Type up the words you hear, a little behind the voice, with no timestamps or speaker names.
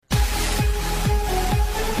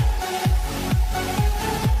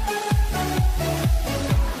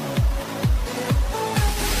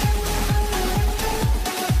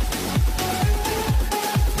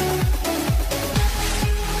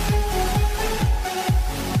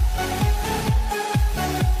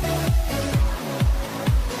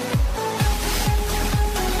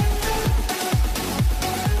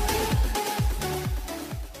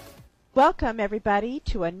Welcome, everybody,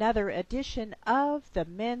 to another edition of the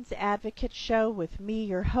Men's Advocate Show with me,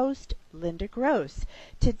 your host, Linda Gross.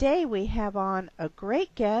 Today we have on a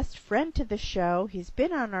great guest, friend to the show. He's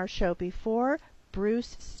been on our show before,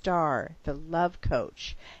 Bruce Starr, the love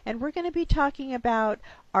coach. And we're going to be talking about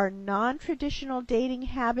are non-traditional dating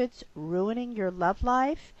habits ruining your love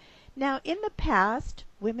life? Now, in the past,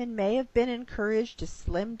 women may have been encouraged to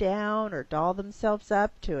slim down or doll themselves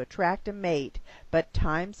up to attract a mate, but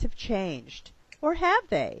times have changed. Or have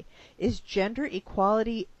they? Is gender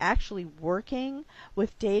equality actually working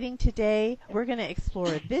with dating today? We're going to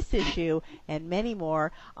explore this issue and many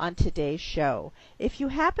more on today's show. If you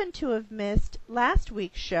happen to have missed last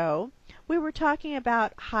week's show, we were talking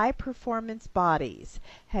about high-performance bodies.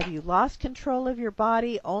 Have you lost control of your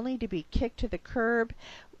body only to be kicked to the curb?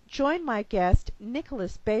 Join my guest,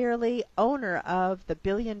 Nicholas Bayerly, owner of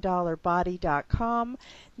thebilliondollarbody.com.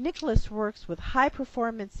 Nicholas works with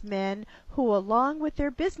high-performance men who, along with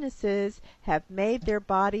their businesses, have made their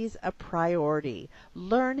bodies a priority.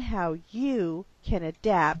 Learn how you can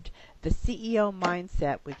adapt the CEO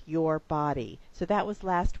mindset with your body. So that was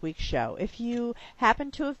last week's show. If you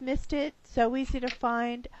happen to have missed it, so easy to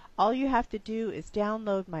find. All you have to do is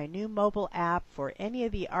download my new mobile app for any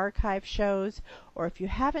of the archive shows, or if you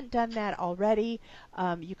haven't done that already,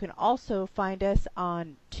 you can also find us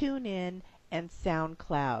on TuneIn and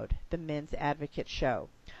SoundCloud, the Men's Advocate Show.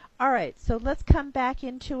 All right, so let's come back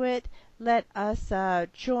into it. Let us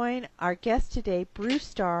join our guest today, Bruce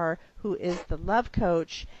Starr, who is the love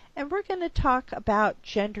coach, and we're going to talk about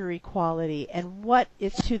gender equality and what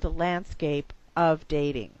is to the landscape of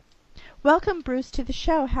dating. Welcome, Bruce, to the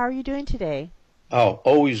show. How are you doing today? Oh,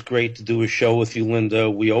 always great to do a show with you,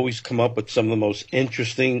 Linda. We always come up with some of the most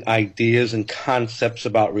interesting ideas and concepts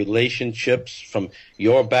about relationships from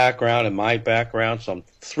your background and my background, so I'm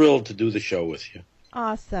thrilled to do the show with you.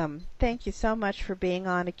 Awesome. Thank you so much for being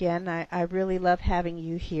on again. I really love having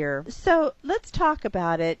you here. So let's talk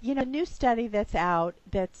about it. You know, a new study that's out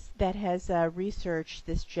that has researched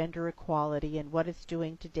this gender equality and what it's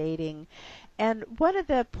doing to dating. And one of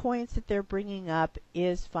the points that they're bringing up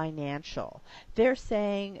is financial. They're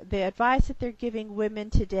saying the advice that they're giving women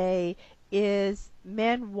today is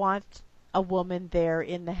men want a woman there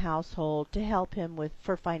in the household to help him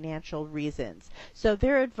for financial reasons. So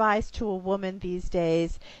their advice to a woman these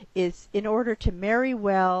days is in order to marry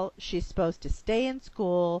well, she's supposed to stay in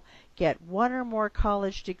school, get one or more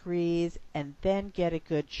college degrees, and then get a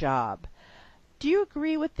good job. Do you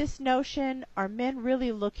agree with this notion? Are men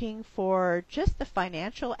really looking for just the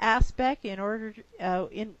financial aspect in order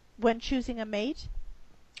when choosing a mate?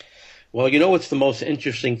 Well, you know what's the most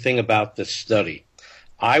interesting thing about this study?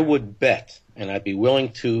 I would bet, and I'd be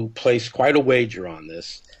willing to place quite a wager on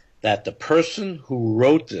this, that the person who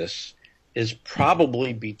wrote this is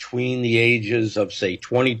probably between the ages of, say,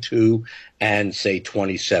 22 and, say,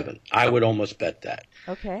 27. I would almost bet that.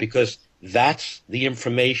 Okay. Because that's the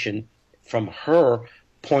information from her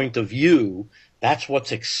point of view. That's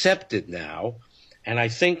what's accepted now. And I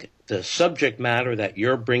think the subject matter that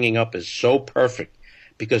you're bringing up is so perfect,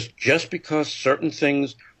 because just because certain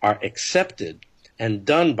things are accepted and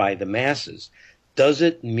done by the masses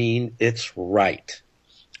doesn't mean it's right.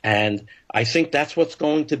 And I think that's what's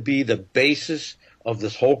going to be the basis of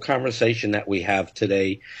this whole conversation that we have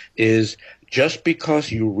today, is just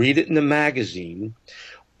because you read it in a magazine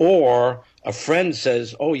or a friend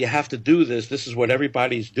says, oh, you have to do this, this is what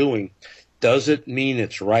everybody's doing, does it mean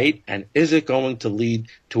it's right, and is it going to lead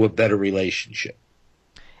to a better relationship?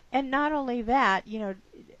 And not only that,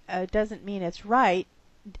 doesn't mean it's right,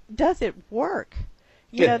 does it work?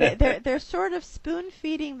 They're sort of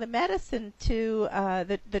spoon-feeding the medicine to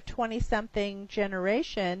the 20-something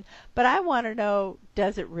generation, but I want to know,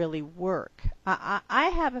 does it really work?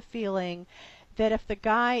 I have a feeling that if the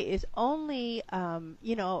guy is only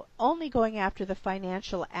going after the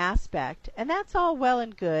financial aspect, and that's all well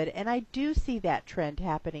and good, and I do see that trend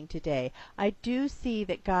happening today. I do see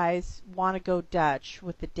that guys want to go Dutch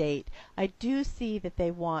with the date. I do see that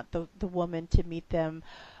they want the woman to meet them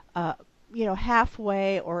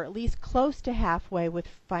halfway, or at least close to halfway, with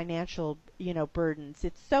financial, burdens.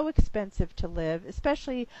 It's so expensive to live,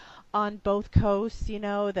 especially on both coasts.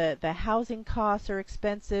 The housing costs are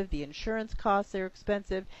expensive, the insurance costs are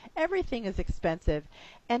expensive, everything is expensive.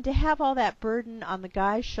 And to have all that burden on the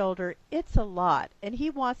guy's shoulder, it's a lot. And he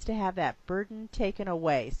wants to have that burden taken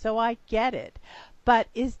away. So I get it. But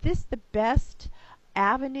is this the best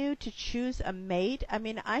avenue to choose a mate? I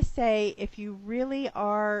mean, I say if you really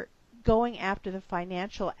are going after the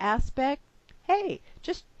financial aspect, hey,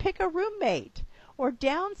 just pick a roommate or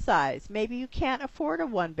downsize. Maybe you can't afford a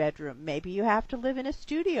one bedroom. Maybe you have to live in a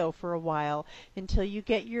studio for a while until you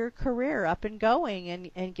get your career up and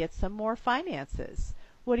going and get some more finances.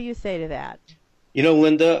 What do you say to that? You know,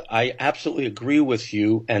 Linda, I absolutely agree with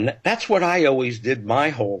you. And that's what I always did my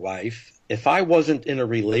whole life. If I wasn't in a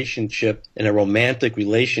relationship, in a romantic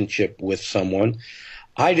relationship with someone,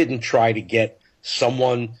 I didn't try to get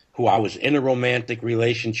someone who I was in a romantic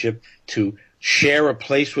relationship to share a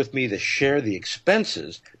place with me, to share the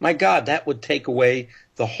expenses. My God, that would take away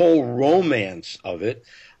the whole romance of it.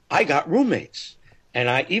 I got roommates.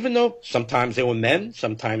 And even though sometimes they were men,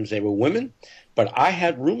 sometimes they were women, but I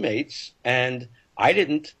had roommates, and I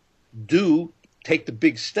didn't take the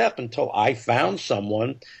big step until I found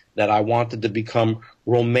someone that I wanted to become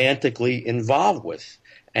romantically involved with.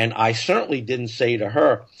 And I certainly didn't say to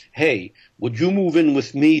her, hey, would you move in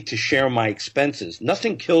with me to share my expenses?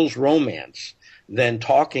 Nothing kills romance than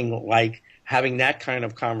talking like having that kind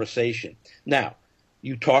of conversation. Now,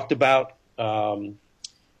 you talked about going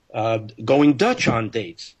Dutch on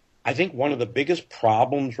dates. I think one of the biggest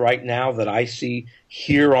problems right now that I see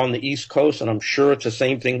here on the East Coast, and I'm sure it's the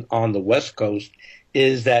same thing on the West Coast,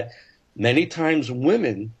 is that many times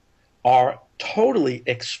women are totally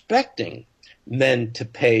expecting men to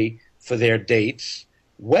pay for their dates,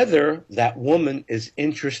 whether that woman is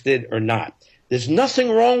interested or not. There's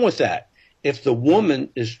nothing wrong with that. If the woman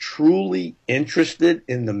is truly interested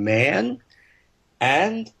in the man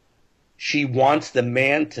and she wants the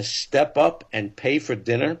man to step up and pay for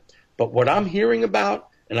dinner. But what I'm hearing about,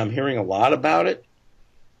 and I'm hearing a lot about it,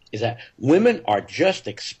 is that women are just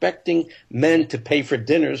expecting men to pay for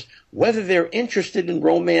dinners, whether they're interested in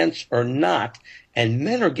romance or not. And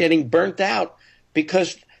men are getting burnt out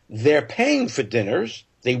because they're paying for dinners.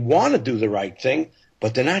 They want to do the right thing,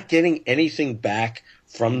 but they're not getting anything back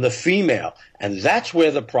from the female. And that's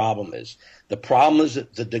where the problem is. The problem is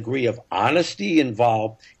the degree of honesty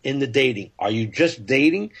involved in the dating. Are you just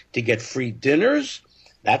dating to get free dinners?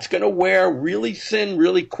 That's going to wear really thin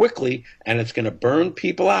really quickly, and it's going to burn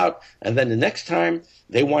people out. And then the next time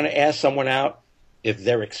they want to ask someone out, if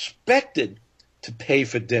they're expected to pay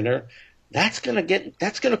for dinner, that's going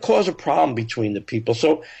to cause a problem between the people.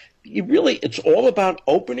 So it's all about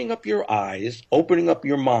opening up your eyes, opening up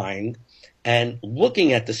your mind, and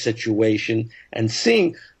looking at the situation and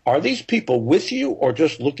seeing, are these people with you or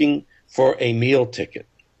just looking for a meal ticket?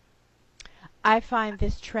 I find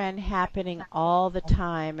this trend happening all the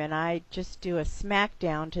time, and I just do a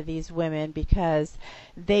smackdown to these women because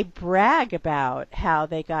they brag about how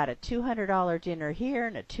they got a $200 dinner here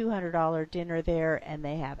and a $200 dinner there, and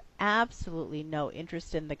they have absolutely no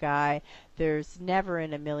interest in the guy. There's never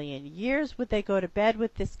in a million years would they go to bed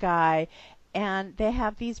with this guy, and they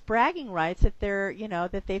have these bragging rights that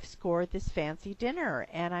that they've scored this fancy dinner.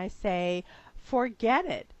 And I say, forget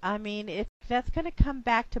it. I mean, that's going to come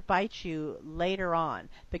back to bite you later on.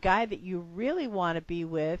 The guy that you really want to be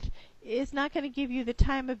with is not going to give you the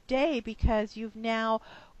time of day because you've now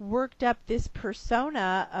worked up this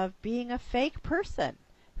persona of being a fake person.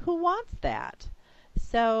 Who wants that?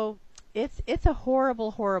 So it's a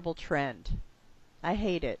horrible, horrible trend. I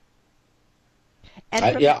hate it.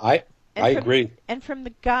 I agree. And from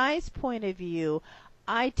the guy's point of view,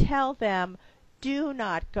 I tell them, do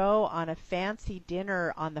not go on a fancy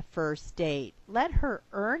dinner on the first date. Let her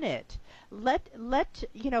earn it.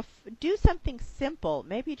 Do something simple.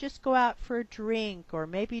 Maybe just go out for a drink, or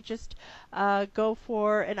maybe just go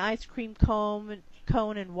for an ice cream cone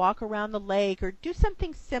and walk around the lake, or do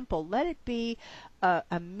something simple. Let it be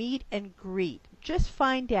a meet and greet. Just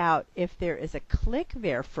find out if there is a click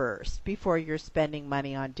there first before you're spending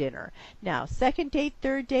money on dinner. Now, second date,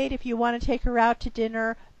 third date, if you want to take her out to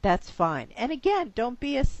dinner, that's fine. And again, don't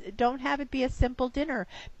have it be a simple dinner.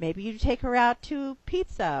 Maybe you take her out to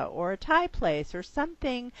pizza or a Thai place or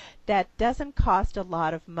something that doesn't cost a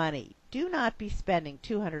lot of money. Do not be spending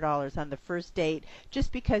 $200 on the first date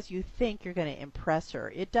just because you think you're going to impress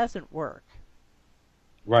her. It doesn't work.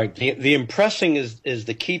 Right. The impressing is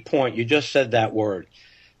the key point. You just said that word.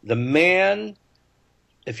 The man,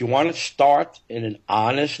 if you want to start in an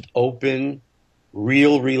honest, open,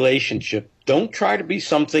 real relationship, don't try to be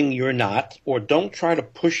something you're not, or don't try to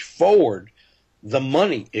push forward the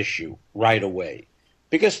money issue right away,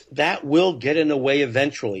 because that will get in the way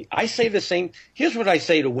eventually. I say the same. Here's what I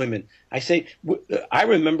say to women. I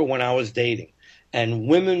remember when I was dating, and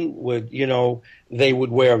women would, they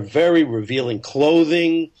would wear very revealing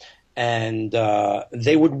clothing, and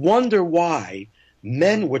they would wonder why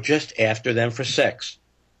men were just after them for sex.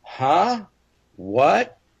 Huh?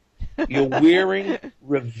 What? You're wearing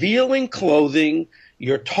revealing clothing.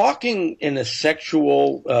 you're talking in a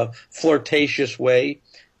sexual, flirtatious way,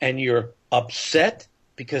 and you're upset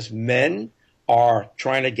because men are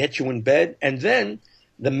trying to get you in bed, and then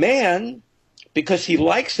the man, because he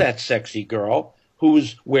likes that sexy girl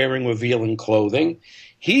who's wearing revealing clothing,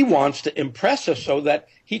 he wants to impress her so that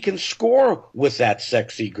he can score with that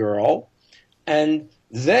sexy girl, and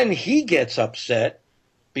then he gets upset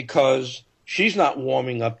because she's not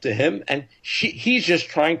warming up to him, and he's just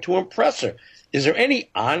trying to impress her. Is there any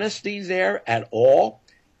honesty there at all?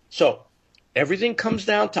 So everything comes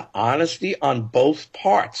down to honesty on both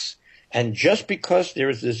parts. And just because there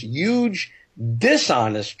is this huge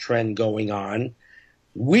dishonest trend going on,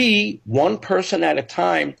 we, one person at a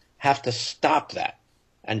time, have to stop that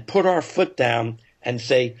and put our foot down and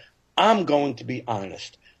say, I'm going to be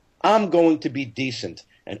honest. I'm going to be decent.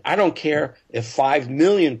 And I don't care if 5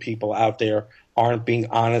 million people out there aren't being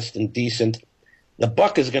honest and decent. The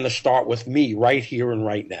buck is going to start with me right here and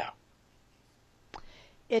right now.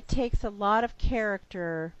 It takes a lot of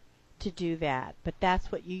character to do that, but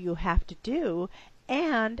that's what you have to do.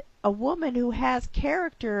 And a woman who has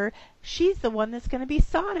character, she's the one that's going to be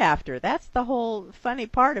sought after. That's the whole funny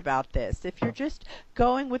part about this. If you're just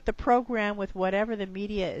going with the program with whatever the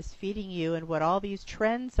media is feeding you and what all these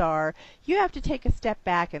trends are, you have to take a step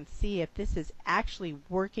back and see if this is actually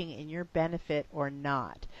working in your benefit or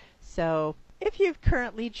not. So if you've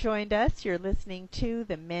currently joined us, you're listening to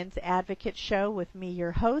the Men's Advocate Show with me,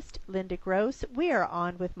 your host, Linda Gross. We are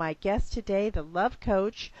on with my guest today, the love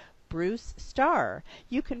coach, Bruce Starr.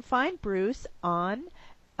 You can find Bruce on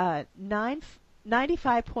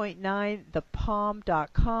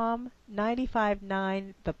 95.9thepalm.com,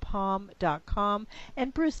 959thepalm.com.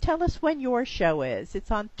 And Bruce, tell us when your show is.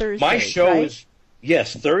 It's on Thursday. My show right? is,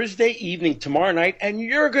 yes, Thursday evening, tomorrow night, and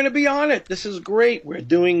you're going to be on it. This is great. We're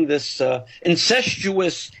doing this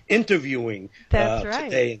incestuous interviewing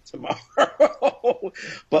today and tomorrow.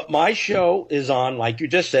 But my show is on, like you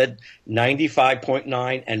just said,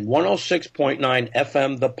 95.9 and 106.9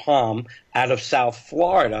 FM The Palm out of South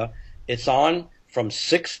Florida. It's on from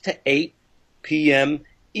 6 to 8 p.m.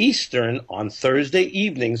 Eastern on Thursday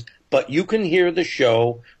evenings, but you can hear the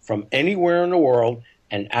show from anywhere in the world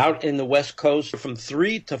and out in the West Coast from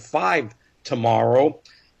 3 to 5 tomorrow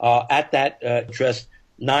at that address,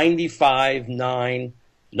 959,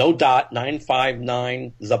 no dot,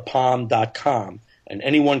 959thepalm.com. And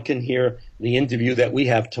anyone can hear the interview that we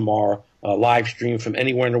have tomorrow, live stream from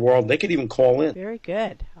anywhere in the world. They could even call in. Very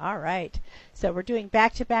good. All right. So we're doing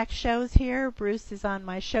back-to-back shows here. Bruce is on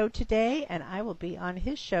my show today, and I will be on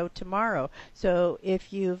his show tomorrow. So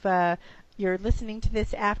if you're listening to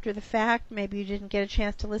this after the fact, maybe you didn't get a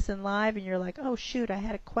chance to listen live, and you're like, oh, shoot, I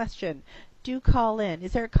had a question. Do call in.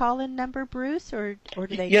 Is there a call-in number, Bruce, or do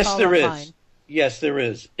they call online? Yes, there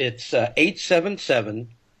is. It's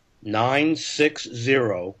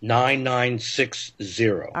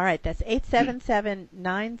 877-960-9960. All right, that's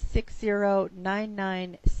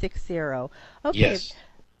 877-960-9960. Okay. Yes.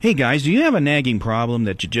 Hey guys, do you have a nagging problem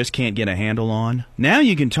that you just can't get a handle on? Now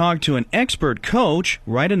you can talk to an expert coach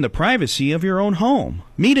right in the privacy of your own home.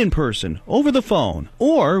 Meet in person, over the phone,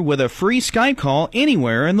 or with a free Skype call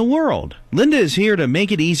anywhere in the world. Linda is here to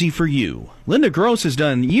make it easy for you. Linda Gross has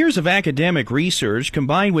done years of academic research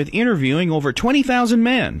combined with interviewing over 20,000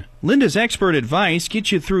 men. Linda's expert advice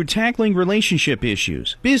gets you through tackling relationship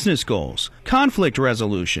issues, business goals, conflict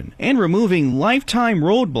resolution, and removing lifetime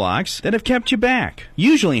roadblocks that have kept you back.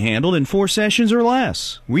 Usually handled in 4 sessions or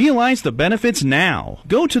less. Realize the benefits now.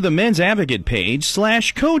 Go to the Men's Advocate page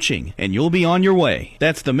 /coaching and you'll be on your way.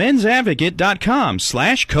 That's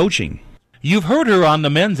themensadvocate.com/coaching. You've heard her on the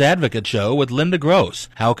Men's Advocate Show with Linda Gross.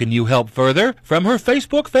 How can you help further? From her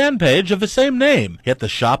Facebook fan page of the same name. Hit the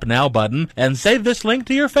Shop Now button and save this link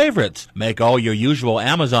to your favorites. Make all your usual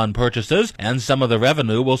Amazon purchases, and some of the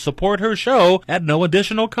revenue will support her show at no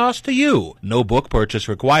additional cost to you. No book purchase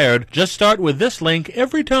required. Just start with this link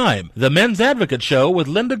every time. The Men's Advocate Show with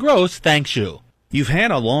Linda Gross thanks you. You've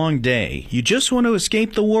had a long day. You just want to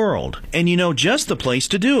escape the world, and you know just the place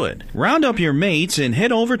to do it. Round up your mates and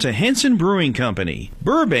head over to Henson Brewing Company,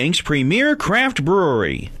 Burbank's premier craft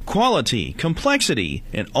brewery. Quality, complexity,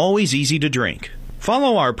 and always easy to drink.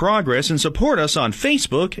 Follow our progress and support us on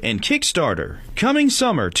Facebook and Kickstarter. Coming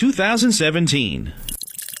summer 2017.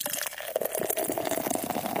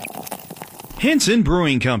 Henson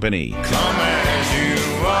Brewing Company. Come as you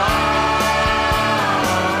are.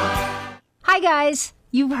 Hi, guys.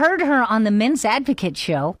 You've heard her on the Men's Advocate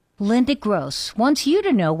Show. Linda Gross wants you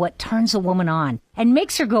to know what turns a woman on and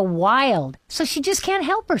makes her go wild so she just can't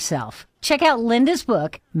help herself. Check out Linda's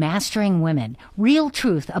book, Mastering Women, Real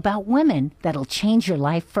Truth About Women That'll Change Your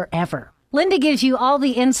Life Forever. Linda gives you all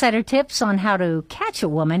the insider tips on how to catch a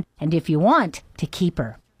woman and, if you want, to keep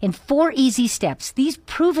her. In 4 easy steps, these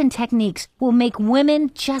proven techniques will make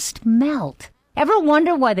women just melt. Ever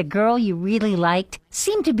wonder why the girl you really liked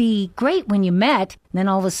seemed to be great when you met, then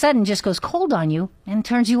all of a sudden just goes cold on you and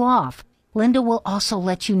turns you off? Linda will also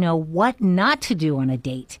let you know what not to do on a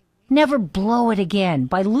date. Never blow it again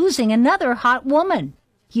by losing another hot woman.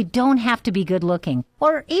 You don't have to be good looking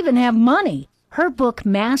or even have money. Her book,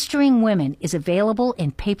 Mastering Women, is available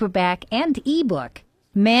in paperback and ebook.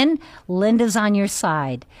 Men, Linda's on your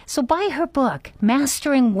side. So buy her book,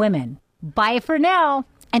 Mastering Women. Buy it for now.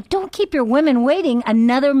 And don't keep your women waiting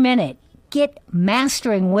another minute. Get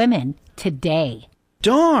Mastering Women today.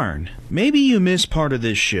 Darn! Maybe you missed part of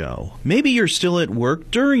this show. Maybe you're still at work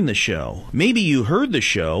during the show. Maybe you heard the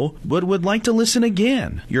show, but would like to listen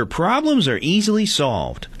again. Your problems are easily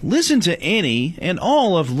solved. Listen to any and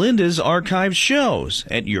all of Linda's archived shows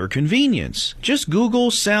at your convenience. Just Google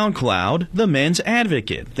SoundCloud, The Men's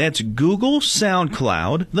Advocate. That's Google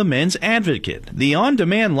SoundCloud, The Men's Advocate. The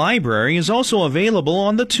on-demand library is also available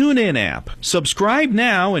on the TuneIn app. Subscribe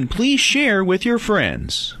now and please share with your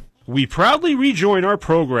friends. We proudly rejoin our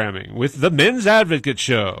programming with The Men's Advocate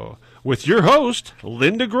Show with your host,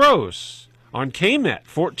 Linda Gross, on KMET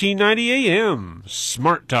 1490 AM,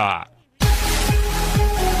 Smart Talk.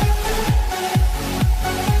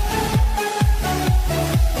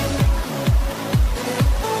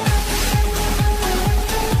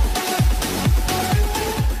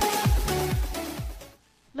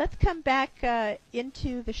 Let's come back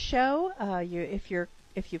into the show.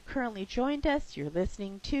 If you've currently joined us, you're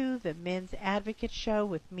listening to the Men's Advocate Show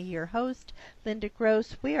with me, your host, Linda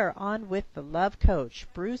Gross. We are on with the love coach,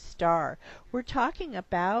 Bruce Starr. We're talking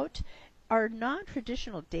about, are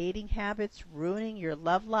non-traditional dating habits ruining your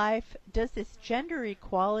love life? Does this gender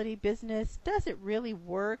equality business, does it really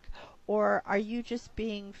work? Or are you just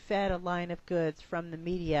being fed a line of goods from the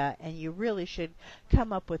media, and you really should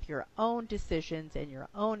come up with your own decisions and your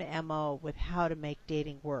own MO with how to make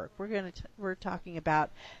dating work? We're talking about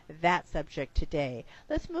that subject today.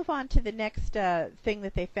 Let's move on to the next thing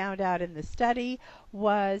that they found out in the study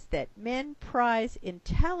was that men prize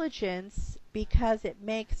intelligence because it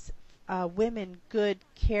makes women good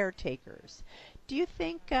caretakers. Do you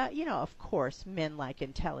think, of course, men like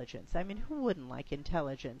intelligence. I mean, who wouldn't like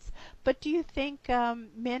intelligence? But do you think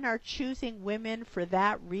men are choosing women for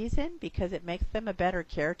that reason, because it makes them a better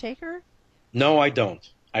caretaker? No, I don't.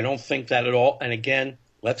 I don't think that at all. And again,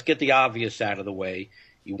 let's get the obvious out of the way.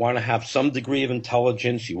 You want to have some degree of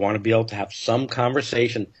intelligence. You want to be able to have some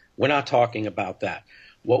conversation. We're not talking about that.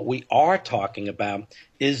 What we are talking about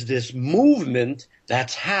is this movement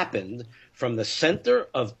that's happened from the center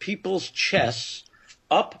of people's chests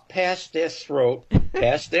up past their throat,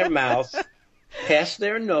 past their mouth, past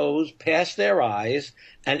their nose, past their eyes,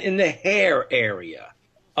 and in the hair area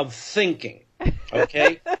of thinking.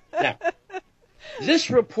 Okay? Now, this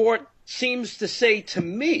report seems to say to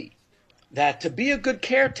me that to be a good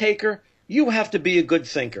caretaker, you have to be a good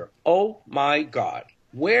thinker. Oh, my God.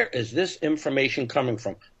 Where is this information coming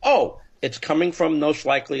from? Oh, it's coming from most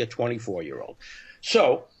likely a 24-year-old.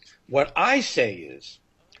 So, what I say is,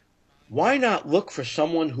 why not look for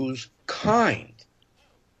someone who's kind?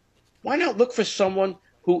 Why not look for someone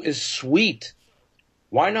who is sweet?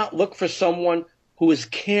 Why not look for someone who is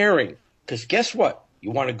caring? Because guess what?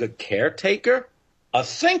 You want a good caretaker? A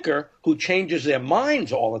thinker who changes their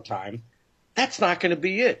minds all the time, that's not going to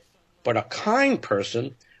be it. But a kind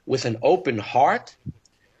person with an open heart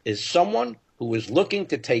is someone who is looking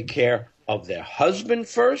to take care of their husband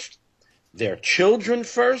first, their children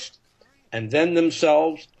first, and then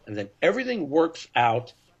themselves, and then everything works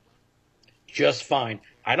out just fine.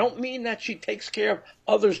 I don't mean that she takes care of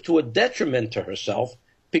others to a detriment to herself,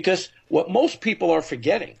 because what most people are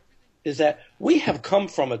forgetting is that we have come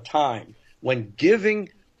from a time when giving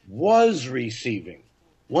was receiving.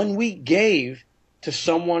 When we gave to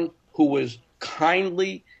someone who was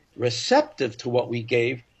kindly receptive to what we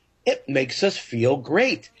gave, it makes us feel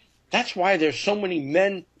great. That's why there's so many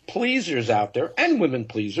men pleasers out there and women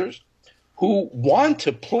pleasers who want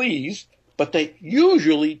to please, but they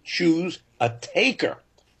usually choose a taker.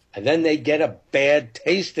 And then they get a bad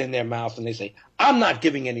taste in their mouth and they say, I'm not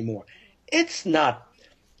giving any more. It's not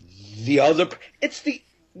it's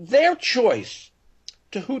their choice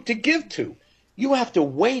to who to give to. You have to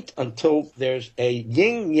wait until there's a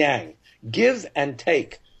yin-yang, give and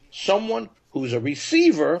take. Someone who's a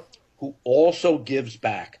receiver who also gives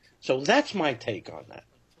back. So that's my take on that.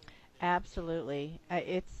 Absolutely.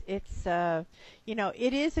 It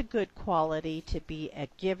is a good quality to be a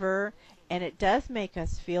giver and it does make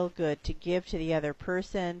us feel good to give to the other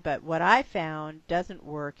person, but what I found doesn't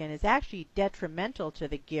work and is actually detrimental to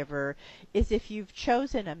the giver is if you've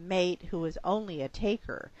chosen a mate who is only a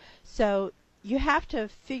taker. So you have to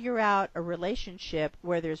figure out a relationship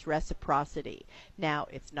where there's reciprocity. Now,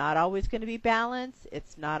 it's not always going to be balanced.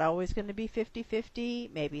 It's not always going to be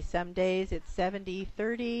 50-50. Maybe some days it's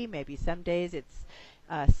 70-30. Maybe some days it's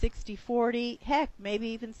 60-40. Heck, maybe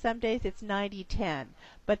even some days it's 90-10.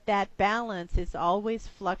 But that balance is always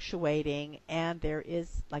fluctuating, and there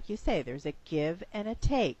is, like you say, there's a give and a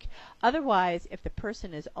take. Otherwise, if the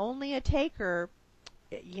person is only a taker,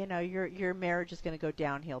 your marriage is going to go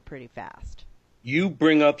downhill pretty fast. You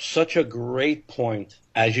bring up such a great point,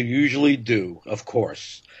 as you usually do, of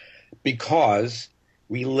course, because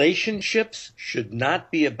relationships should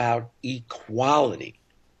not be about equality.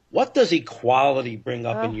 What does equality bring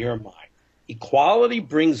up in your mind? Equality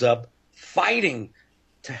brings up fighting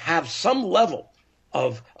to have some level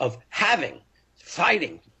of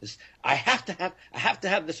fighting. I have to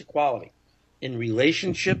have this equality. In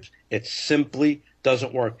relationships, it simply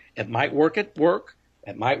doesn't work. It might work at work.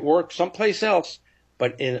 It might work someplace else,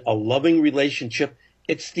 but in a loving relationship,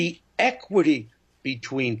 it's the equity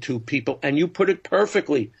between two people, and you put it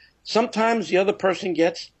perfectly. Sometimes the other person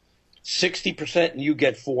gets 60% and you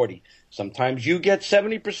get 40. Sometimes you get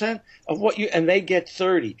 70% of and they get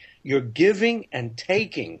 30. You're giving and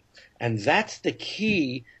taking, and that's the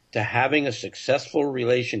key to having a successful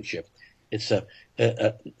relationship.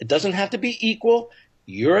 It doesn't have to be equal.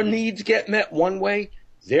 Your needs get met one way.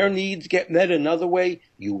 Their needs get met another way.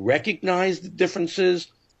 You recognize the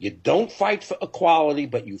differences. You don't fight for equality,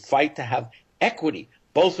 but you fight to have equity.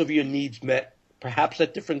 Both of your needs met, perhaps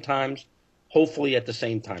at different times, hopefully at the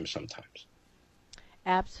same time sometimes.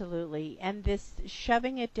 Absolutely. And this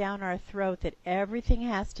shoving it down our throat that everything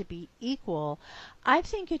has to be equal, I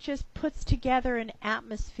think it just puts together an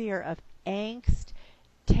atmosphere of angst,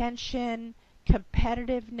 tension,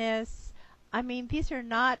 competitiveness. I mean, these are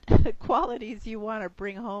not qualities you want to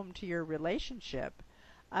bring home to your relationship.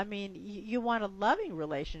 I mean, you want a loving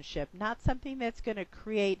relationship, not something that's going to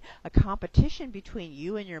create a competition between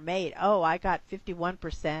you and your mate. Oh, I got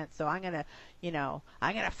 51%, so I'm going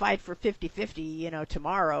to fight for 50-50,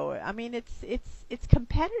 tomorrow. I mean, it's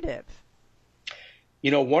competitive.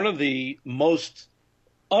 One of the most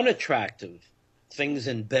unattractive things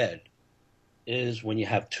in bed is when you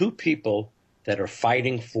have two people that are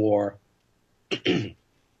fighting for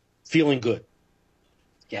feeling good.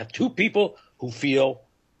 You have two people who feel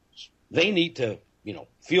they need to,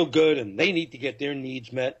 feel good and they need to get their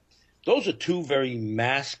needs met. Those are two very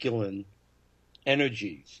masculine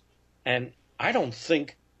energies. And I don't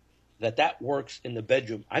think that works in the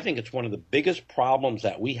bedroom. I think it's one of the biggest problems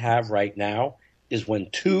that we have right now is when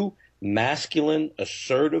two masculine,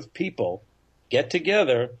 assertive people get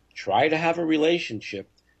together, try to have a relationship,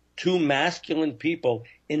 two masculine people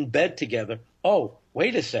in bed together. Oh,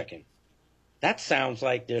 wait a second. That sounds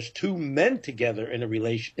like there's two men together in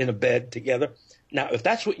a bed together. Now, if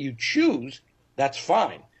that's what you choose, that's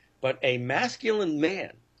fine. But a masculine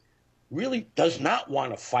man really does not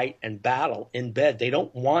want to fight and battle in bed. They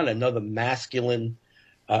don't want another masculine,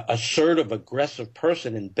 assertive, aggressive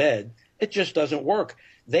person in bed. It just doesn't work.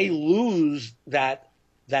 They lose that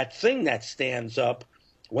thing that stands up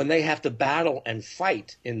when they have to battle and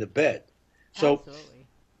fight in the bed. So Absolutely.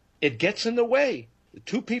 It gets in the way.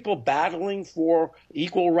 Two people battling for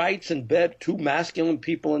equal rights in bed, two masculine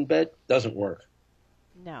people in bed, doesn't work.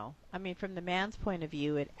 No. I mean, from the man's point of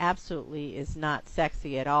view, it absolutely is not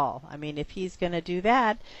sexy at all. I mean, if he's going to do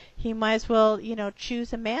that, he might as well,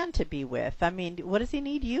 choose a man to be with. I mean, what does he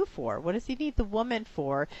need you for? What does he need the woman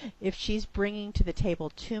for if she's bringing to the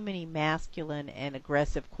table too many masculine and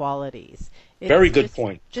aggressive qualities? Very good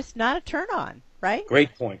point. Just not a turn on, right?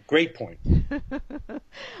 Great point.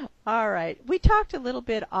 All right. We talked a little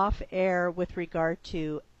bit off air with regard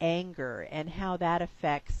to anger and how that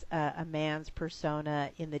affects a man's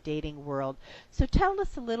persona in the dating world. So tell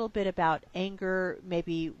us a little bit about anger.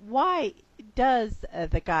 Maybe why does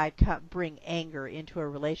the guy bring anger into a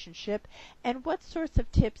relationship, and what sorts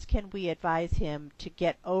of tips can we advise him to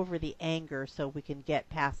get over the anger so we can get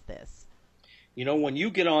past this? When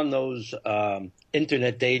you get on those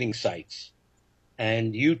internet dating sites,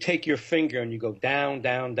 and you take your finger and you go down,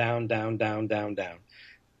 down, down, down, down, down, down.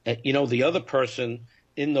 And, the other person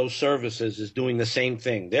in those services is doing the same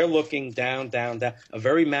thing. They're looking down, down, down. A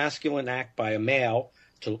very masculine act by a male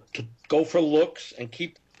to go for looks and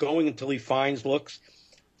keep going until he finds looks.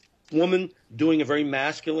 Woman doing a very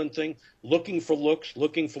masculine thing, looking for looks,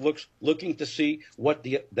 looking to see what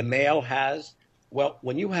the male has. Well,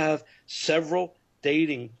 when you have several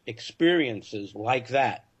dating experiences like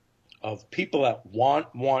that of people that want,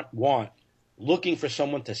 looking for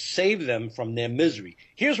someone to save them from their misery.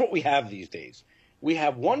 Here's what we have these days. We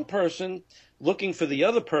have one person looking for the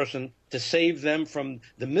other person to save them from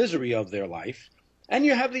the misery of their life, and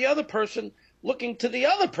you have the other person looking to the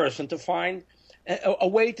other person to find a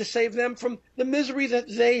way to save them from the misery that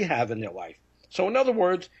they have in their life. So in other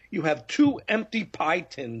words, you have two empty pie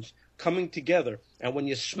tins coming together, and when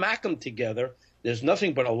you smack them together, there's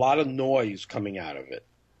nothing but a lot of noise coming out of it.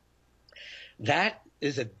 That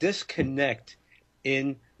is a disconnect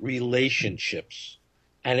in relationships,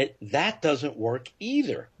 and that doesn't work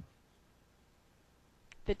either.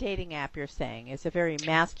 The dating app, you're saying, is a very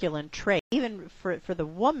masculine trait, even for the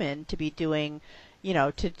woman to be doing,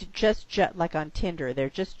 to just like on Tinder, they're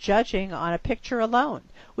just judging on a picture alone,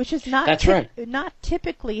 which is not That's right. Not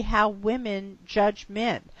typically how women judge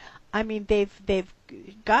men. I mean, they've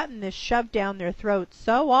gotten this shoved down their throats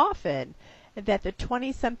so often that the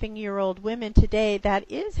 20-something-year-old women today, that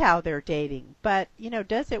is how they're dating. But,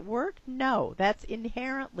 does it work? No. That's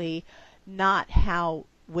inherently not how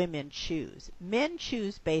women choose. Men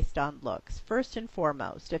choose based on looks, first and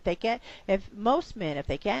foremost. If they can't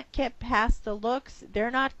get past the looks,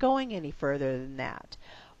 they're not going any further than that.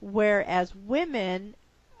 Whereas women,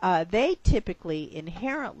 they typically,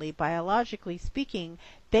 inherently, biologically speaking,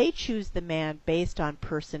 they choose the man based on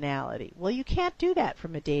personality. Well, you can't do that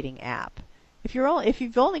from a dating app. If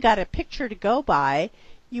you've only got a picture to go by,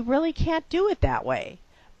 you really can't do it that way.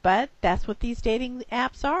 But that's what these dating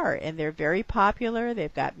apps are, and they're very popular.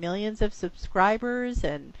 They've got millions of subscribers,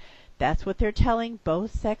 and that's what they're telling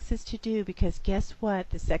both sexes to do, because guess what?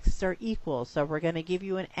 The sexes are equal, so we're going to give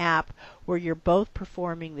you an app where you're both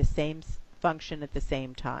performing the same function at the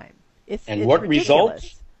same time. It's what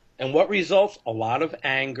ridiculous. What results? A lot of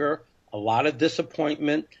anger, a lot of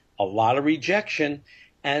disappointment, a lot of rejection.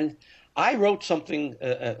 And I wrote something,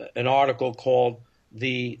 an article called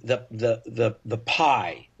the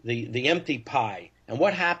pie, the empty pie. And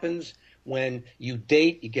what happens when you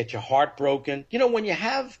date, you get your heart broken.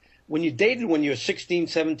 When you dated when you're 16,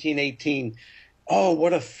 17, 18, oh,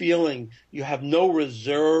 what a feeling. You have no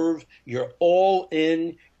reserve. You're all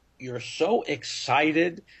in. You're so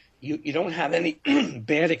excited. You don't have any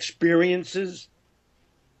bad experiences.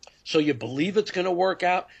 So you believe it's going to work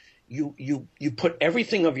out. You put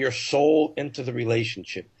everything of your soul into the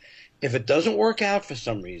relationship. If it doesn't work out for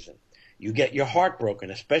some reason, you get your heart broken,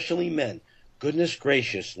 especially men. Goodness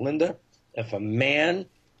gracious, Linda, if a man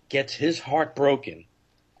gets his heart broken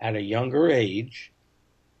at a younger age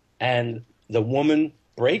and the woman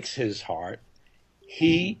breaks his heart,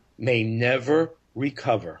 he may never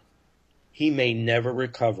recover. He may never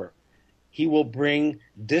recover. He will bring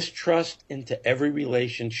distrust into every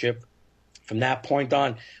relationship from that point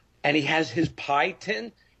on. And he has his pie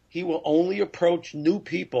tin. He will only approach new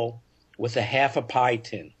people with a half a pie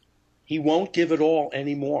tin. He won't give it all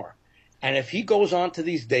anymore. And if he goes on to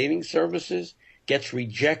these dating services, gets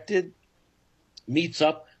rejected, meets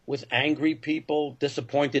up with angry people,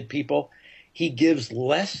 disappointed people, he gives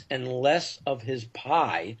less and less of his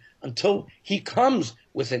pie until he comes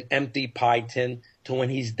with an empty pie tin to when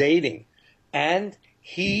he's dating. And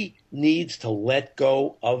he needs to let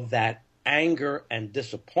go of that anger and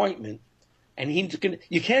disappointment. And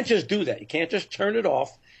you can't just do that. You can't just turn it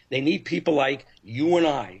off. They need people like you and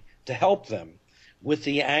I to help them with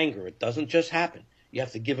the anger. It doesn't just happen. You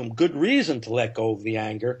have to give them good reason to let go of the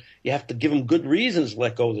anger. You have to give them good reasons to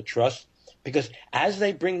let go of the trust. Because as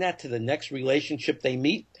they bring that to the next relationship they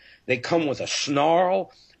meet, they come with a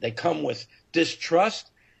snarl. They come with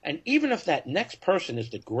distrust. And even if that next person is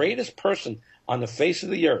the greatest person on the face of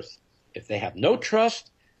the earth, if they have no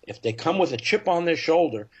trust, if they come with a chip on their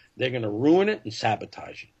shoulder, they're going to ruin it and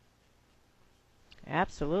sabotage it.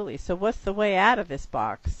 Absolutely. So what's the way out of this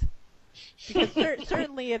box? Because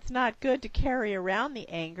certainly it's not good to carry around the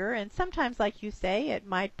anger. And sometimes, like you say, it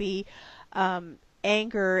might be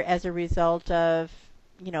anger as a result of,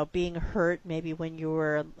 being hurt maybe when you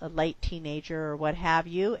were a late teenager or what have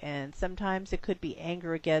you. And sometimes it could be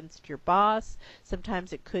anger against your boss.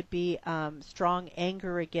 Sometimes it could be strong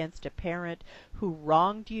anger against a parent who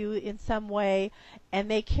wronged you in some way.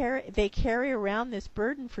 And they carry around this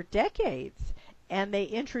burden for decades. And they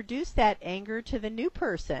introduce that anger to the new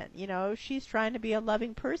person. She's trying to be a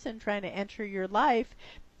loving person, trying to enter your life,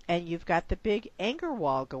 and you've got the big anger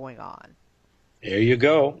wall going on. There you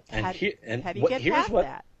go. How do you get past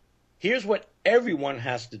that? Here's what everyone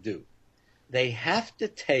has to do. They have to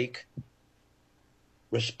take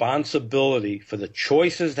responsibility for the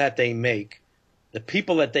choices that they make, the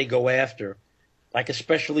people that they go after, like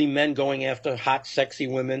especially men going after hot, sexy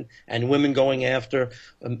women and women going after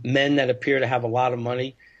men that appear to have a lot of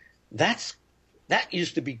money. That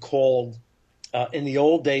used to be called, in the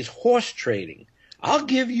old days, horse trading. I'll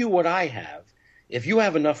give you what I have if you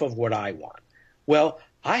have enough of what I want. Well,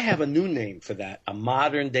 I have a new name for that, a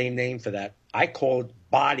modern day name for that. I call it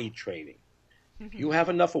body trading. If you have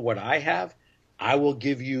enough of what I have, I will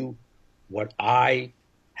give you what I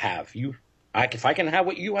have. If I can have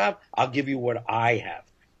what you have, I'll give you what I have.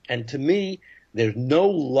 And to me, there's no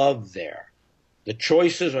love there. The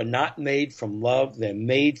choices are not made from love. They're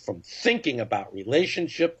made from thinking about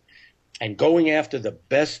relationship and going after the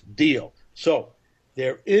best deal. So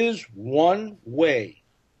there is one way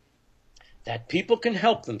that people can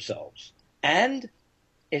help themselves, and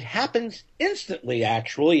it happens instantly,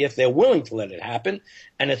 actually, if they're willing to let it happen.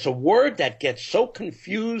 And it's a word that gets so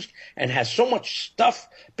confused and has so much stuff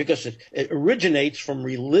because it originates from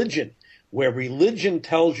religion, where religion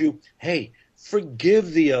tells you, hey,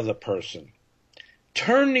 forgive the other person.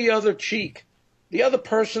 Turn the other cheek. The other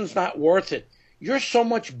person's not worth it. You're so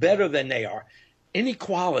much better than they are.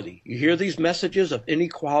 Inequality. You hear these messages of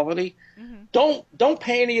inequality? Mm-hmm. Don't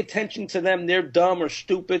pay any attention to them. They're dumb or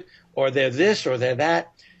stupid, or they're this or they're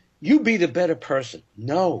that. You be the better person.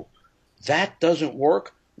 No, that doesn't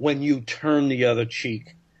work when you turn the other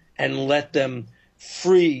cheek and let them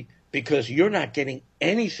free, because you're not getting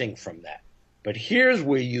anything from that. But here's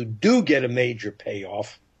where you do get a major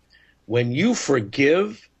payoff. When you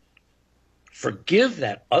forgive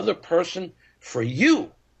that other person for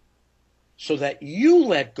you, so that you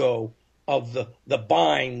let go of the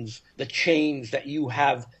binds, the chains that you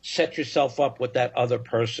have set yourself up with that other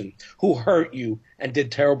person who hurt you and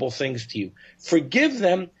did terrible things to you. Forgive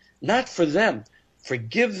them, not for them.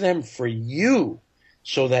 Forgive them for you,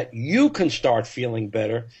 so that you can start feeling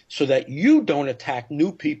better, so that you don't attack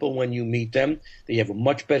new people when you meet them, that you have a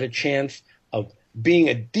much better chance of being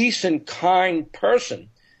a decent, kind person.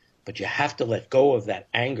 But you have to let go of that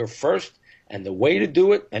anger first. And the way to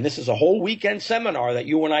do it, and this is a whole weekend seminar that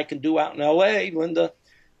you and I can do out in L.A., Linda,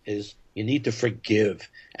 is you need to forgive.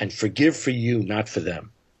 And forgive for you, not for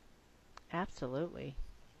them. Absolutely.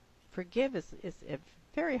 Forgive is a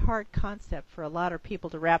very hard concept for a lot of people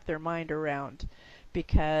to wrap their mind around,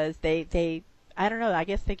 because they I don't know, I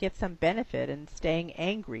guess they get some benefit in staying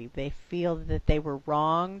angry. They feel that they were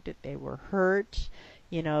wronged, that they were hurt.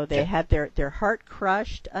 You know, they had their heart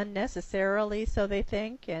crushed unnecessarily, so they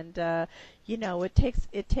think, and you know, it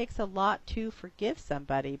takes a lot to forgive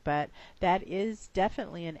somebody, but that is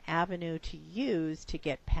definitely an avenue to use to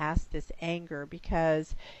get past this anger,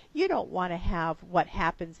 because you don't want to have what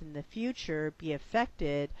happens in the future be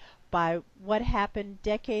affected by what happened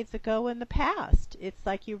decades ago in the past. It's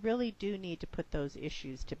like you really do need to put those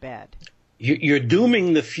issues to bed. You're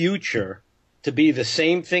dooming the future to be the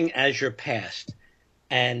same thing as your past.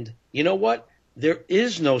 And you know what? There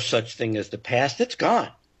is no such thing as the past. It's gone.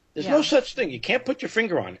 There's no such thing. You can't put your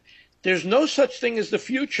finger on it. There's no such thing as the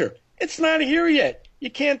future. It's not here yet. You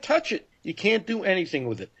can't touch it. You can't do anything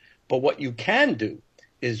with it. But what you can do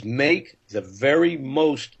is make the very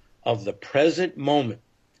most of the present moment.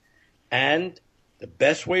 And the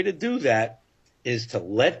best way to do that is to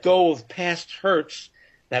let go of past hurts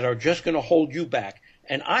that are just going to hold you back.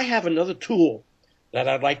 And I have another tool that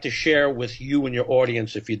I'd like to share with you and your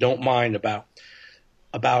audience, if you don't mind,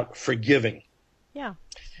 about forgiving. Yeah.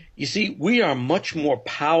 You see, we are much more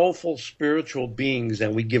powerful spiritual beings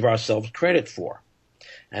than we give ourselves credit for.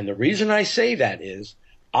 And the reason I say that is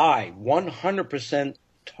I 100%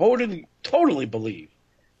 totally believe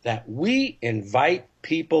that we invite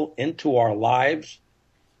people into our lives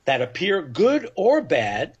that appear good or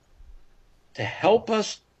bad to help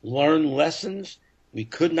us learn lessons we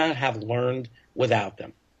could not have learned without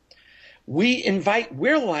them.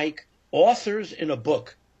 We're like authors in a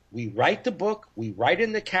book. We write the book, we write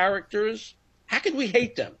in the characters. How could we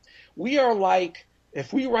hate them? We are like,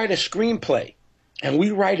 if we write a screenplay and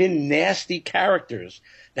we write in nasty characters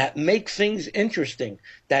that make things interesting,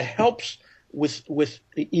 that helps with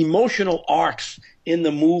emotional arcs in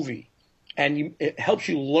the movie, and it helps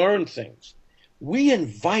you learn things. We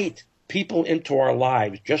invite people into our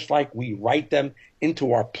lives just like we write them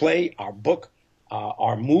into our play, our book,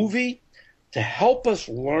 our movie, to help us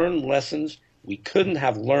learn lessons we couldn't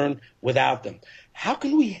have learned without them. How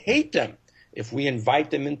can we hate them if we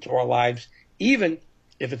invite them into our lives, even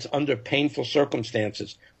if it's under painful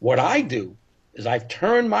circumstances? What I do is I've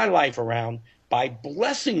turned my life around by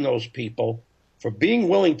blessing those people for being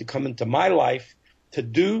willing to come into my life to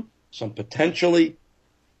do some potentially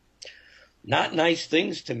not nice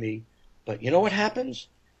things to me. But you know what happens?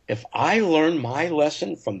 If I learn my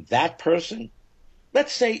lesson from that person,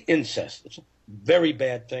 let's say incest. It's a very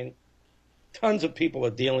bad thing. Tons of people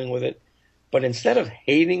are dealing with it. But instead of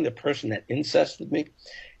hating the person that incested me,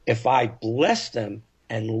 if I bless them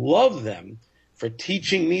and love them for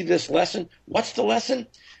teaching me this lesson, what's the lesson?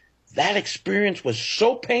 That experience was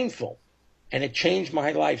so painful and it changed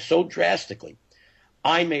my life so drastically.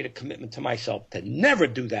 I made a commitment to myself to never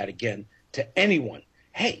do that again to anyone.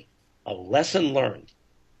 Hey, a lesson learned.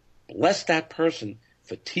 Bless that person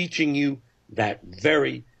for teaching you that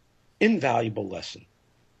very invaluable lesson.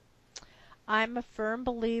 I'm a firm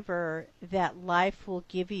believer that life will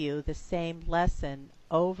give you the same lesson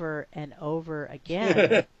over and over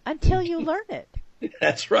again until you learn it.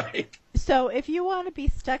 That's right. So if you want to be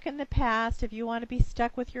stuck in the past, if you want to be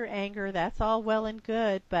stuck with your anger, that's all well and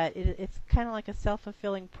good, but it's kind of like a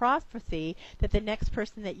self-fulfilling prophecy that the next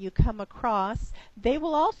person that you come across, they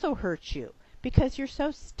will also hurt you. Because you're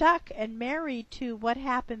so stuck and married to what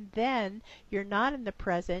happened then, you're not in the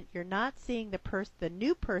present, you're not seeing the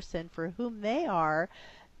new person for whom they are,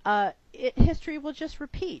 history will just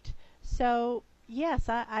repeat. So, yes,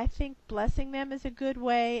 I think blessing them is a good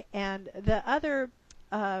way. And the other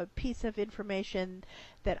piece of information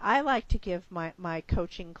that I like to give my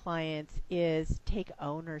coaching clients is take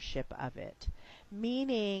ownership of it.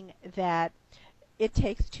 Meaning that it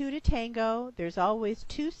takes two to tango. There's always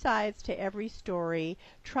two sides to every story.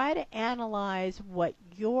 Try to analyze what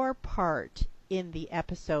your part in the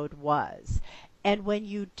episode was. And when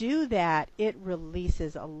you do that, it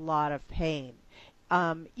releases a lot of pain.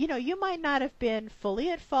 You might not have been fully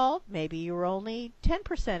at fault. Maybe you were only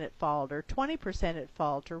 10% at fault or 20% at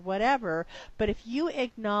fault or whatever. But if you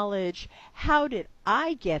acknowledge, how did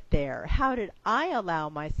I get there? How did I allow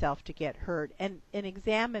myself to get hurt? And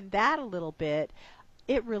examine that a little bit,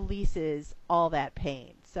 it releases all that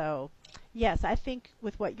pain. So, yes, I think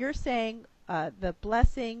with what you're saying, the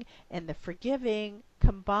blessing and the forgiving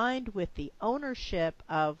combined with the ownership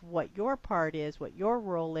of what your part is, what your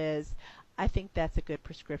role is, I think that's a good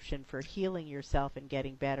prescription for healing yourself and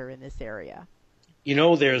getting better in this area.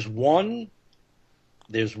 There's one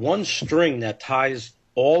string that ties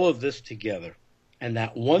all of this together, and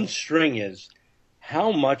that one string is,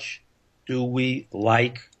 how much do we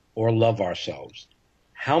like or love ourselves?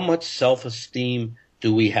 How much self-esteem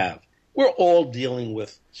do we have? We're all dealing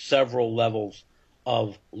with several levels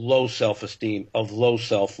of low self-esteem, of low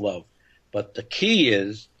self-love. But the key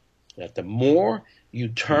is that the more you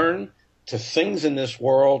turn to things in this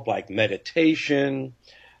world like meditation,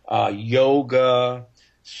 yoga,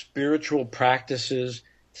 spiritual practices,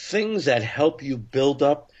 things that help you build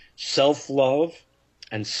up self-love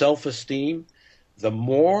and self-esteem, the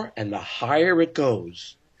more and the higher it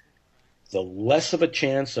goes, the less of a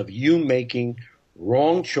chance of you making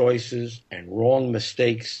wrong choices and wrong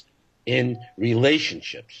mistakes in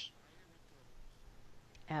relationships.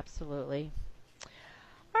 Absolutely.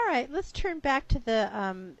 All right, let's turn back to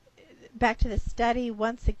the study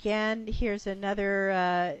once again. Here's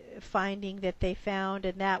another finding that they found,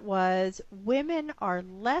 and that was women are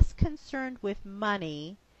less concerned with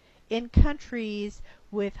money in countries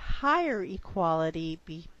with higher equality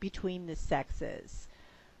between the sexes.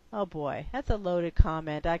 Oh boy, that's a loaded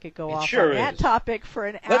comment. I could go off on that topic for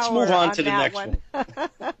an hour. Let's move on to the next one.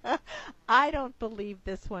 I don't believe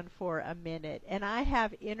this one for a minute. And I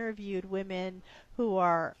have interviewed women who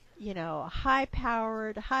are,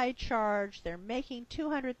 high-powered, high-charged. They're making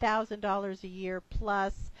 $200,000 a year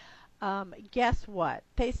plus. Guess what?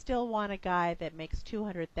 They still want a guy that makes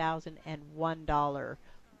 $200,001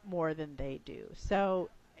 more than they do. So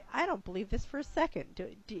I don't believe this for a second.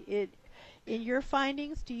 In your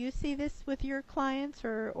findings, do you see this with your clients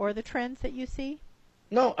or the trends that you see?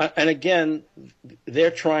 No, and again, they're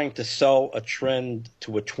trying to sell a trend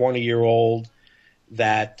to a 20-year-old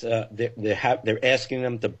that they're asking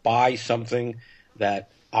them to buy something that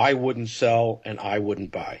I wouldn't sell and I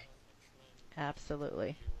wouldn't buy.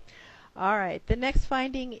 Absolutely. All right. The next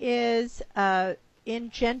finding is in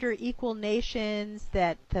gender equal nations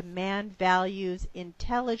that the man values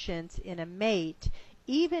intelligence in a mate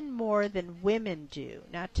even more than women do.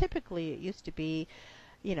 Now, typically it used to be,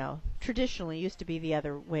 traditionally used to be the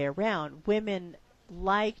other way around. Women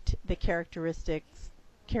liked the characteristic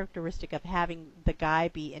of having the guy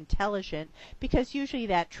be intelligent because usually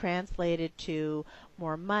that translated to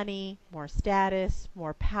more money, more status,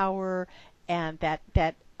 more power, and that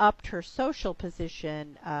upped her social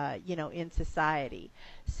position, in society.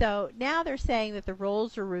 So now they're saying that the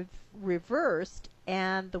roles are reversed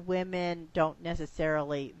and the women don't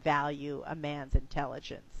necessarily value a man's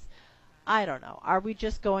intelligence. I don't know. Are we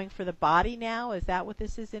just going for the body now? Is that what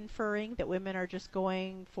this is inferring? That women are just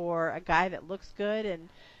going for a guy that looks good and,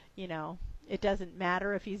 It doesn't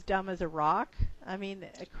matter if he's dumb as a rock. I mean,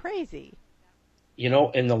 crazy. You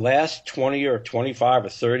know, in the last 20 or 25 or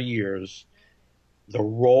 30 years, the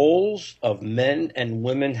roles of men and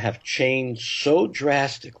women have changed so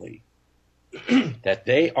drastically that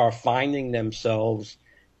they are finding themselves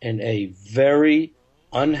in a very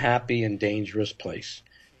unhappy and dangerous place.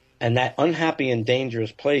 And that unhappy and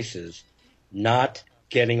dangerous place is not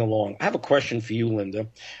getting along. I have a question for you, Linda.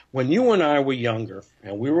 When you and I were younger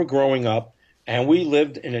and we were growing up and we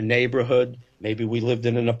lived in a neighborhood, maybe we lived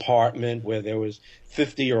in an apartment where there was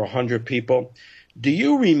 50 or 100 people, do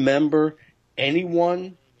you remember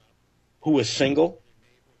anyone who was single?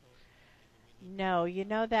 No,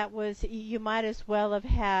 that was, you might as well have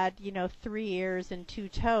had, 3 ears and 2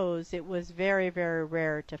 toes. It was very, very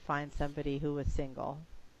rare to find somebody who was single.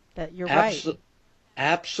 That you're right.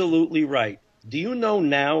 Absolutely right. Do you know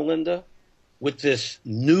now, Linda, with this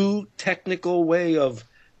new technical way of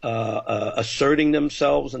asserting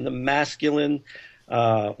themselves and the masculine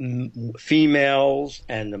females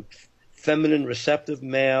and the feminine receptive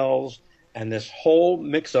males and this whole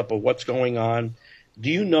mix-up of what's going on, do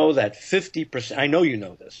you know that 50%, I know you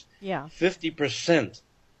know this, 50%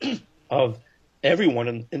 of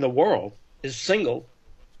everyone in the world is single,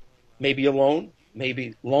 maybe alone,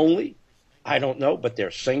 maybe lonely, I don't know, but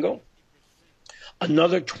they're single.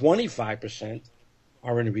 Another 25%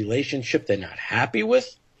 are in a relationship they're not happy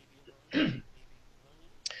with.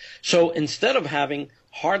 So instead of having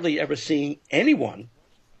hardly ever seeing anyone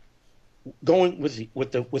going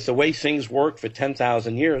with the way things work for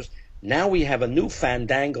 10,000 years, now we have a new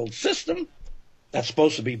fandangled system that's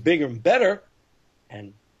supposed to be bigger and better,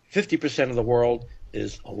 and 50% of the world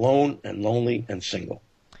is alone and lonely and single.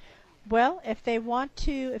 Well, if the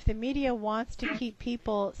media wants to keep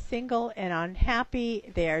people single and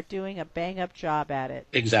unhappy, they are doing a bang-up job at it.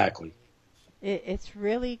 Exactly. It's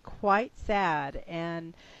really quite sad,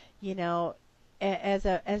 and as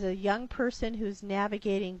a young person who's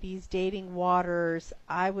navigating these dating waters,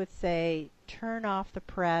 I would say turn off the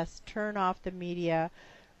press, turn off the media,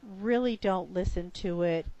 really don't listen to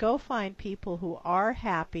it. Go find people who are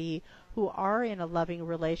happy, who are in a loving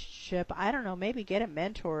relationship. I don't know, maybe get a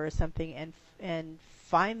mentor or something and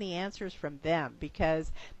find the answers from them,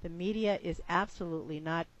 because the media is absolutely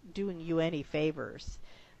not doing you any favors.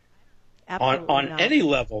 On any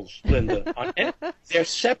levels, Linda. They're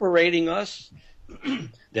separating us.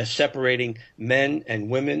 They're separating men and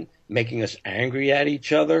women, making us angry at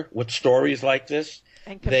each other with stories like this.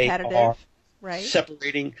 And competitive, they are right?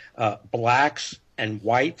 Separating blacks and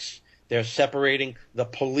whites. They're separating the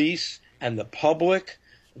police and the public.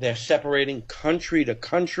 They're separating country to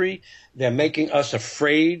country. They're making us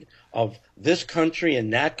afraid of this country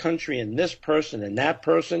and this person and that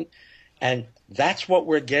person. And that's what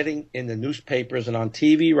we're getting in the newspapers and on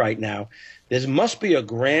TV right now. There must be a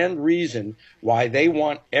grand reason why they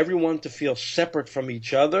want everyone to feel separate from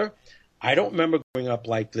each other. I don't remember growing up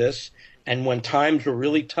like this. And when times were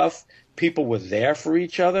really tough, people were there for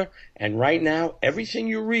each other. And right now, everything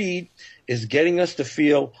you read is getting us to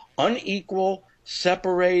feel unequal,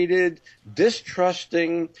 separated,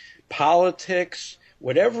 distrusting, politics,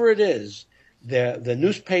 whatever it is. The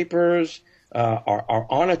newspapers are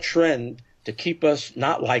on a trend to keep us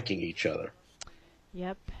not liking each other.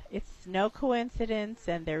 Yep. It's no coincidence,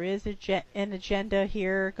 and there is an agenda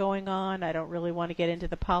here going on. I don't really want to get into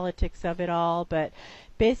the politics of it all, but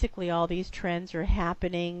basically all these trends are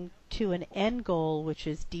happening to an end goal, which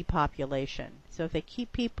is depopulation. So if they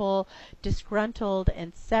keep people disgruntled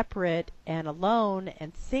and separate and alone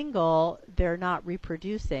and single, they're not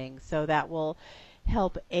reproducing. So that will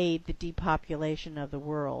help aid the depopulation of the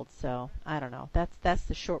world. So I don't know. That's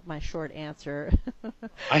my short answer.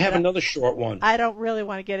 I have another short one. I don't really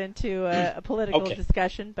want to get into a political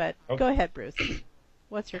discussion, but go ahead, Bruce.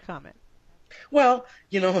 What's your comment? Well,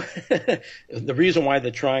 the reason why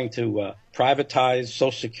they're trying to privatize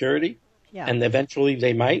Social Security, and eventually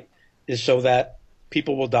they might, is so that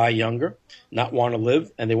people will die younger, not want to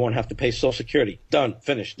live, and they won't have to pay Social Security. Done.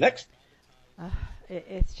 Finished. Next.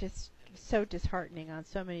 It's just so disheartening on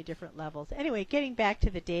so many different levels. Anyway, getting back to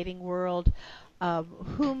the dating world,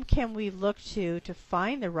 whom can we look to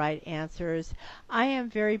find the right answers? I am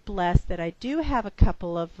very blessed that I do have a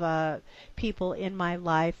couple of people in my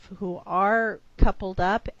life who are coupled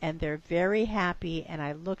up, and they're very happy, and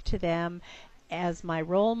I look to them as my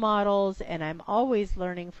role models, and I'm always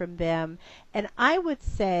learning from them. And I would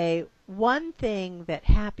say one thing that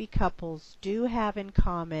happy couples do have in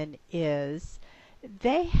common is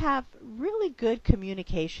they have really good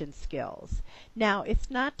communication skills. Now,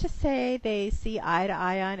 it's not to say they see eye to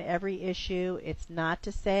eye on every issue. It's not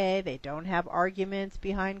to say they don't have arguments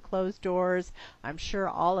behind closed doors. I'm sure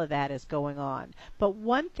all of that is going on. But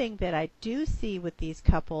one thing that I do see with these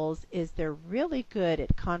couples is they're really good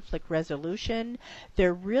at conflict resolution.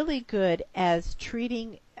 They're really good at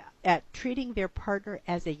treating their partner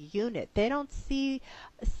as a unit. They don't see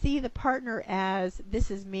the partner as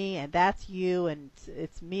this is me and that's you and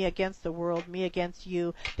it's me against the world, me against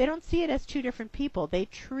you. They don't see it as two different people. They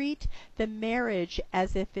treat the marriage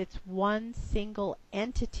as if it's one single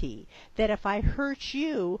entity. That if I hurt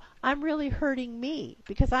you, I'm really hurting me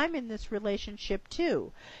because I'm in this relationship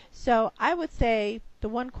too. So I would say the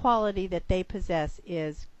one quality that they possess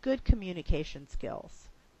is good communication skills.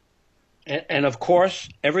 And of course,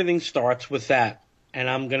 everything starts with that. And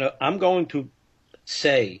I'm going to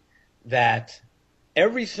say that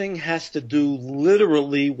everything has to do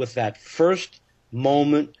literally with that first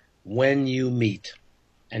moment when you meet.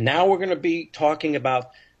 And now we're going to be talking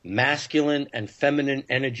about masculine and feminine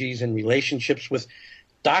energies and relationships with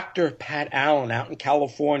Dr. Pat Allen out in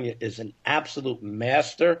California is an absolute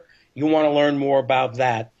master. You want to learn more about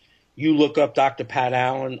that, you look up Dr. Pat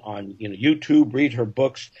Allen on YouTube, read her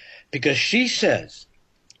books, because she says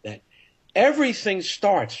that everything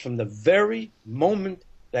starts from the very moment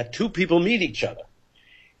that two people meet each other.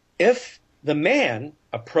 If the man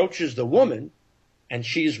approaches the woman and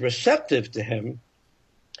she's receptive to him,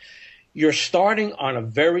 you're starting on a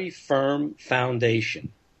very firm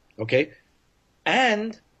foundation, okay?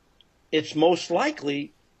 And it's most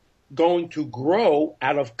likely going to grow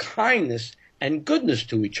out of kindness and goodness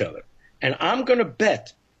to each other. And I'm going to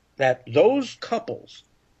bet that those couples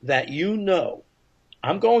that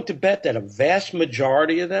I'm going to bet that a vast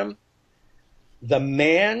majority of them, the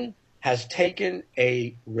man has taken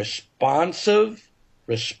a responsive,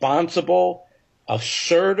 responsible,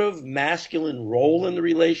 assertive, masculine role in the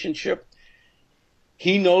relationship.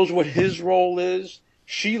 He knows what his role is.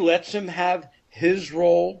 She lets him have his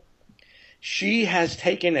role. She has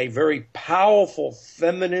taken a very powerful,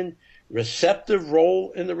 feminine, receptive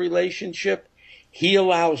role in the relationship. He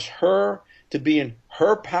allows her to be in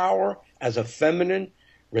her power as a feminine,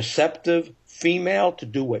 receptive female to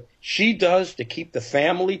do what she does to keep the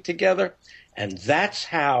family together. And that's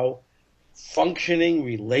how functioning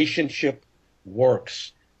relationship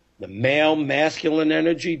works. The male masculine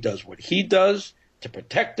energy does what he does to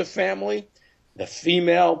protect the family. The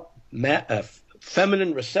female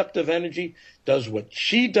feminine receptive energy does what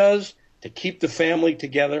she does to keep the family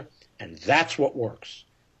together. And that's what works.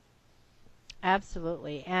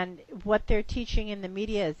 Absolutely. And what they're teaching in the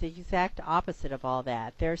media is the exact opposite of all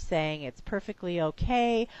that. They're saying it's perfectly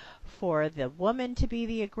okay for the woman to be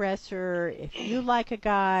the aggressor. If you like a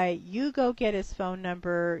guy, you go get his phone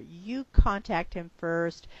number, you contact him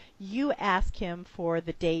first, you ask him for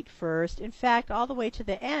the date first. In fact, all the way to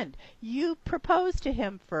the end, you propose to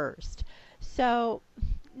him first. So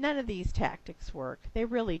none of these tactics work. They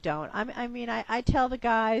really don't. I tell the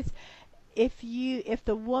guys, if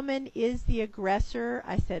the woman is the aggressor,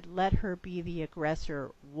 I said, let her be the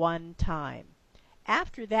aggressor one time.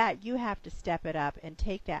 After that, you have to step it up and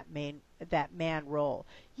take that man role.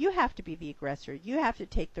 You have to be the aggressor. You have to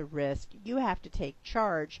take the risk. You have to take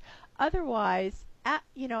charge. Otherwise,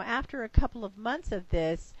 after a couple of months of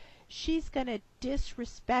this, she's going to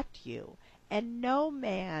disrespect you. And no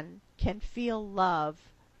man can feel love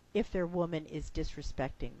if their woman is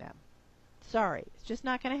disrespecting them. Sorry, it's just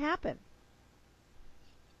not going to happen.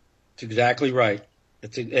 It's exactly right.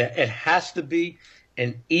 It has to be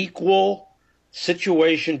an equal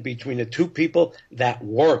situation between the two people that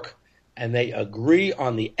work and they agree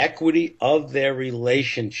on the equity of their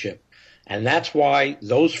relationship. And that's why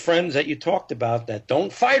those friends that you talked about that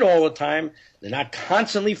don't fight all the time, they're not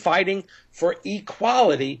constantly fighting for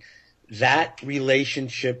equality, that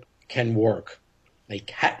relationship can work. They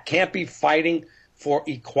can't be fighting for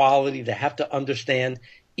equality. They have to understand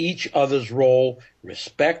each other's role,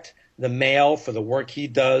 respect the male for the work he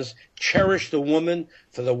does, cherish the woman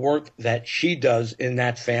for the work that she does in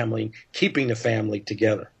that family, keeping the family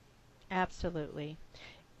together. Absolutely.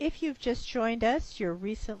 If you've just joined us, you're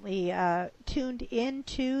recently tuned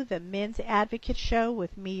into the Men's Advocate Show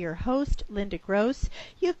with me, your host, Linda Gross.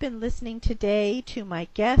 You've been listening today to my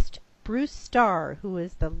guest, Bruce Starr, who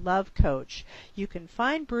is the love coach. You can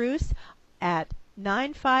find Bruce at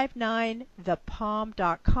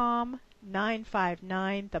 959thepalm.com,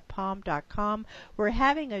 959thepalm.com. We're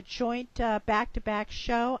having a joint back-to-back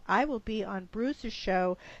show. I will be on Bruce's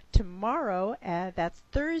show tomorrow. That's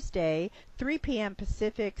Thursday, 3 p.m.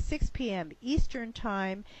 Pacific, 6 p.m. Eastern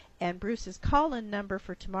Time. And Bruce's call-in number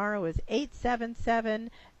for tomorrow is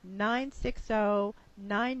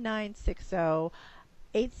 877-960-9960.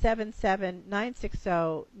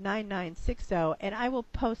 877-960-9960, and I will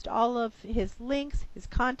post all of his links, his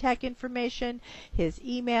contact information, his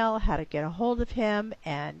email, how to get a hold of him,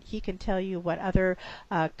 and he can tell you what other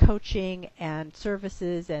coaching and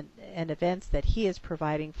services and events that he is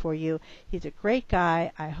providing for you. He's a great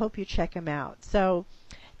guy. I hope you check him out. So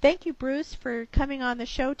thank you, Bruce, for coming on the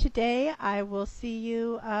show today. I will see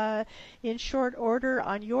you in short order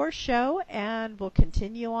on your show, and we'll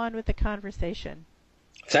continue on with the conversation.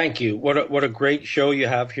 Thank you. What a great show you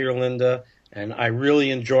have here, Linda. And I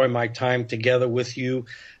really enjoy my time together with you,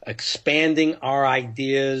 expanding our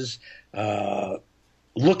ideas,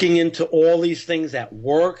 looking into all these things that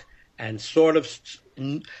work, and sort of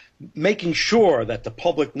making sure that the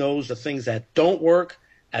public knows the things that don't work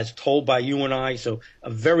as told by you and I. So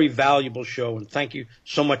a very valuable show, and thank you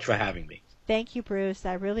so much for having me. Thank you, Bruce.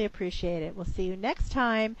 I really appreciate it. We'll see you next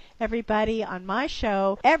time, everybody, on my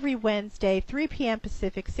show every Wednesday, 3 p.m.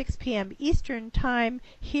 Pacific, 6 p.m. Eastern Time,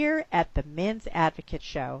 here at the Men's Advocate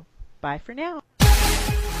Show. Bye for now.